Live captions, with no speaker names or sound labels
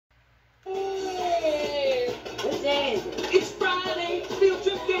day is it? It's Friday, field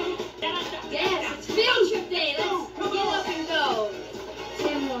trip day. Dad, it's field trip day. Let's get up and go.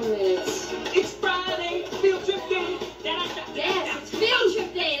 10 more minutes. It's Friday, field trip day. Dad, it's field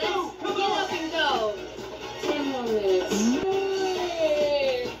trip day. Let's get up and go. 10 more minutes.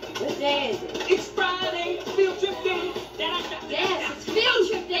 Yay! What day is it? It's Friday, field trip day. Dad, it's field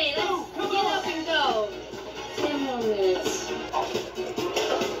trip day. Let's get up and go. 10 more minutes.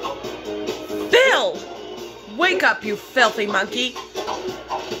 Bill! Wake up, you filthy monkey!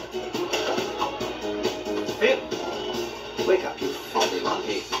 Bill! Wake up, you filthy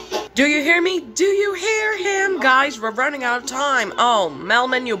monkey! Do you hear me? Do you hear him? Guys, we're running out of time. Oh,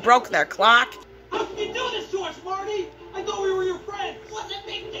 Melman, you broke their clock. How can you do this to us, Marty? I thought we were your friends. What's a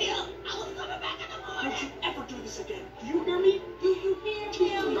big deal? I was coming back in the morning. Don't you ever do this again. Do you hear me? Do you hear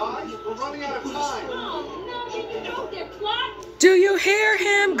him? Guys, we're running out of time. Oh, no, you broke their clock. Do you hear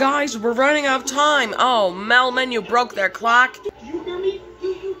him? Guys, we're running out of time. Oh, Melman, you broke their clock. Do you hear me? Do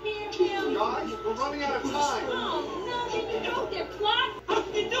you hear him? Guys, we're running out of time. Oh, no, you broke their clock. How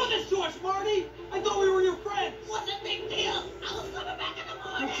can you do this to us, Marty? I thought we were your friends. What's a big deal? I was coming back in the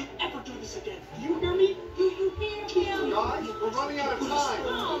morning. Don't you ever do this again. Do you hear me? Do you hear him? Guys, we're running out of time.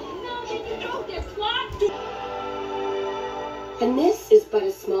 Oh, no, you broke their clock. And this is but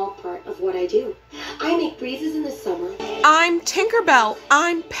a small part of what I do. I make breezes in the summer. I'm Tinkerbell.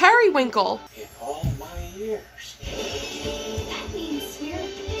 I'm Periwinkle. In all my years. That means we're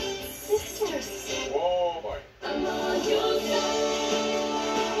sisters. Whoa, boy. I'm on your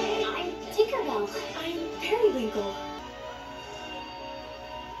side. I'm Tinkerbell. I'm Periwinkle.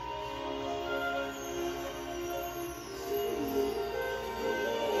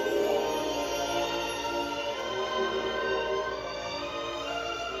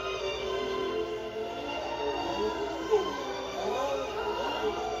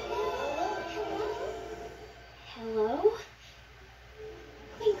 Hello?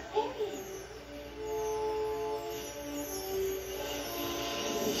 Pink fairies.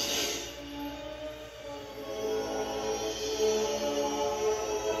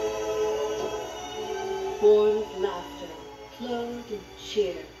 Born of laughter, clothed in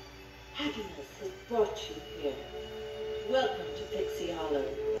cheer, happiness has brought you here. Welcome to Pixie Hollow.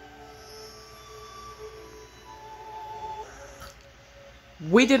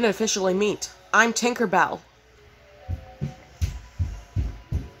 We didn't officially meet. I'm Tinkerbell.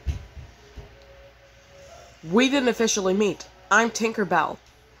 We didn't officially meet. I'm Tinkerbell.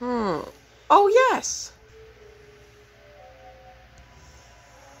 Oh, yes.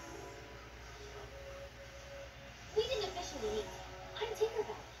 We didn't officially meet. I'm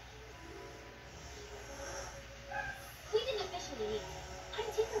Tinkerbell. We didn't officially meet. I'm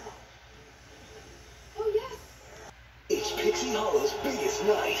Tinkerbell. Oh, yes. It's Pixie Hollow's biggest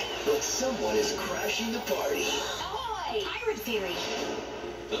night, but someone is crashing the party. Ahoy! Pirate fairy.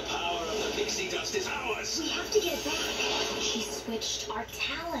 The power of the pixie dust is ours. We have to get it back. She switched our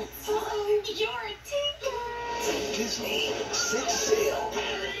talents. Uh-oh, you're a tinker. Disney, set sail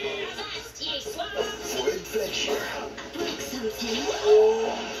for adventure. Broke something.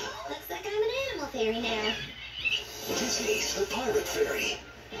 Looks like I'm an animal fairy now. Disney's the Pirate Fairy.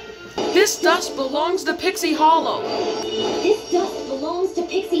 This dust belongs to Pixie Hollow. This dust belongs to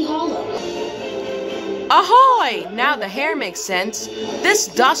Pixie Hollow. Ahoy! Now the hair makes sense. This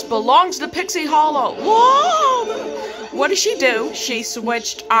dust belongs to Pixie Hollow. Whoa! What did she do? She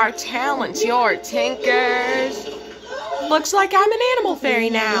switched our talents. You're tinkers. Looks like I'm an animal fairy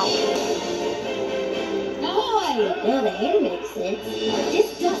now. Ahoy! Now the hair makes sense.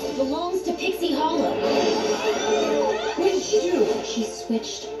 This dust belongs to Pixie Hollow. What did she do? She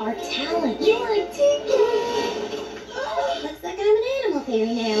switched our talents. You're a tinker. Looks like I'm an animal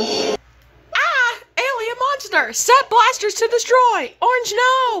fairy now. Alien monster! Set blasters to destroy! Orange,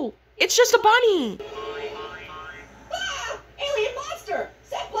 no! It's just a bunny! Ah! Alien monster!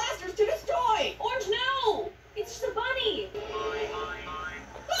 Set blasters to destroy! Orange, no! It's just a bunny!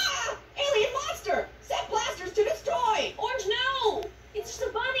 Ah! Alien monster! Set blasters to destroy! Orange, no! It's just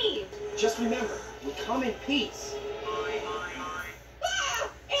a bunny! Just remember, we come in peace. Ah!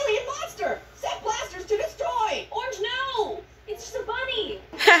 Alien monster! Set blasters to destroy! Orange, no! It's just a bunny!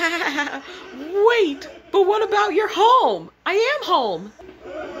 Wait, but what about your home? I am home.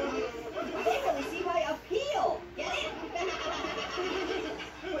 I can't really see my appeal! Get it?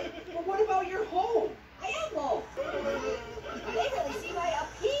 But what about your home? I am home! I can't really see my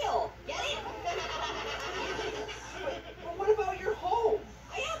appeal! Get it? But what about your home?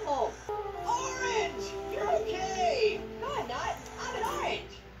 I am home! Orange! You're okay! No, I'm not. I'm an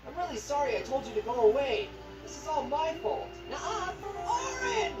orange! I'm really sorry I told you to go away. This is all my fault. Nuh-uh.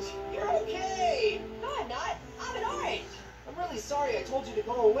 Orange! You're okay! No, I'm not. I'm an orange! you to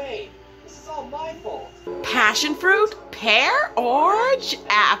go away. This is all my fault. Passion fruit, pear, orange,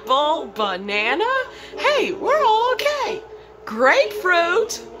 apple, banana. Hey, we're all okay.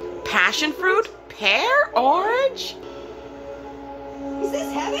 Grapefruit, passion fruit, pear, orange. Is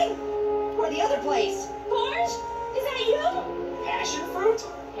this heaven? Or the other place? Orange? Is that you? Passion fruit?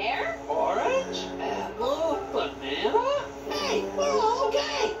 Pear? Orange? Apple? Banana? Hey, we're all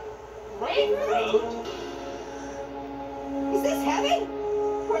okay. Grapefruit? Is this heaven?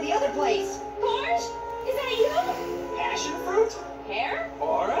 Or the other place? Orange? Is that you? Passion fruit? Pear?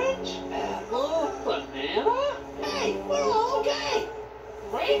 Orange? Apple? Banana? Hey, we're all okay.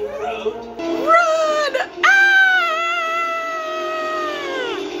 Grapefruit? Run! Ah!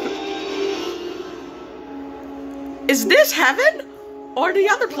 Is this heaven or the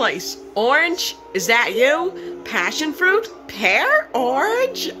other place? Orange, is that you? Passion fruit, pear,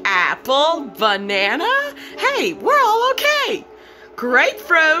 orange, apple, banana. Hey, we're all okay.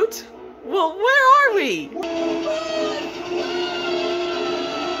 Grapefruit. Well, where are we?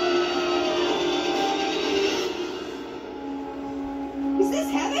 Is this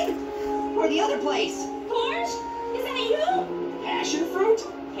heaven? Or the other place? Orange? Is that you? Passion fruit?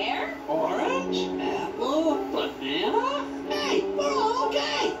 Pear? Orange? Apple? Banana? Hey, we're all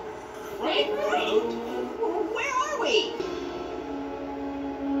okay. Grapefruit? Where are we?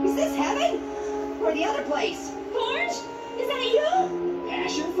 Is this heaven? Or the other place? Orange? Is that you?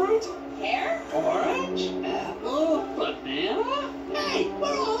 Passion fruit? Pear? Orange? Apple? Banana? Hey,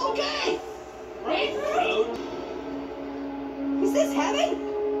 we're all okay. Grapefruit? Is this heaven?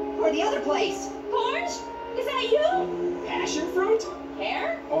 Or the other place? Orange? Is that you? Passion fruit?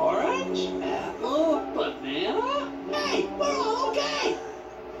 Pear? Orange? Apple? Banana? Hey, we're all okay.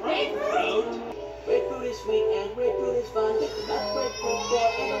 Grapefruit? Grapefruit is sweet and grapefruit is fun. Get enough grapefruit for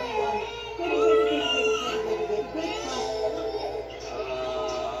everyone.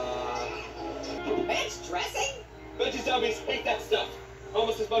 Bench dressing? Veggie zombies hate that stuff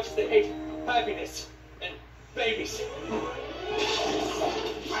almost as much as they hate happiness and babies.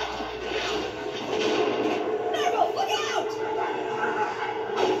 Nervo, look out!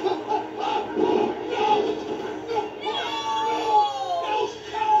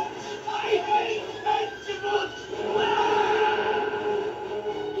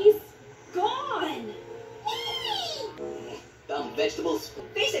 He's gone. Dumb vegetables.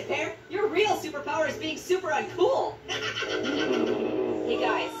 Face it, Pear. Your real superpower is being super uncool. Hey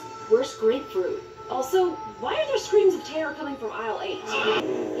guys, where's grapefruit? Also, why are there screams of terror coming from aisle 8?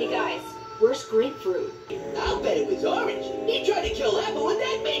 Hey guys, where's grapefruit? I'll bet it was orange. He tried to kill Apple with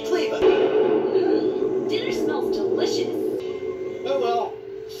that meat cleaver. Dinner smells delicious. Oh well.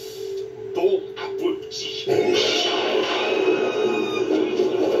 Bon appetit.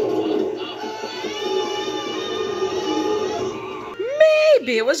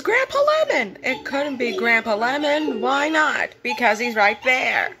 Maybe it was Grandpa Lemon. It couldn't be Grandpa Lemon. Why not? Because he's right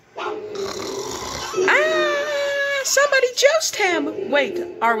there. Ah, somebody juiced him. Wait,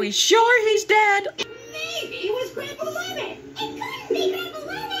 are we sure he's dead? Maybe it was Grandpa Lemon. It couldn't be Grandpa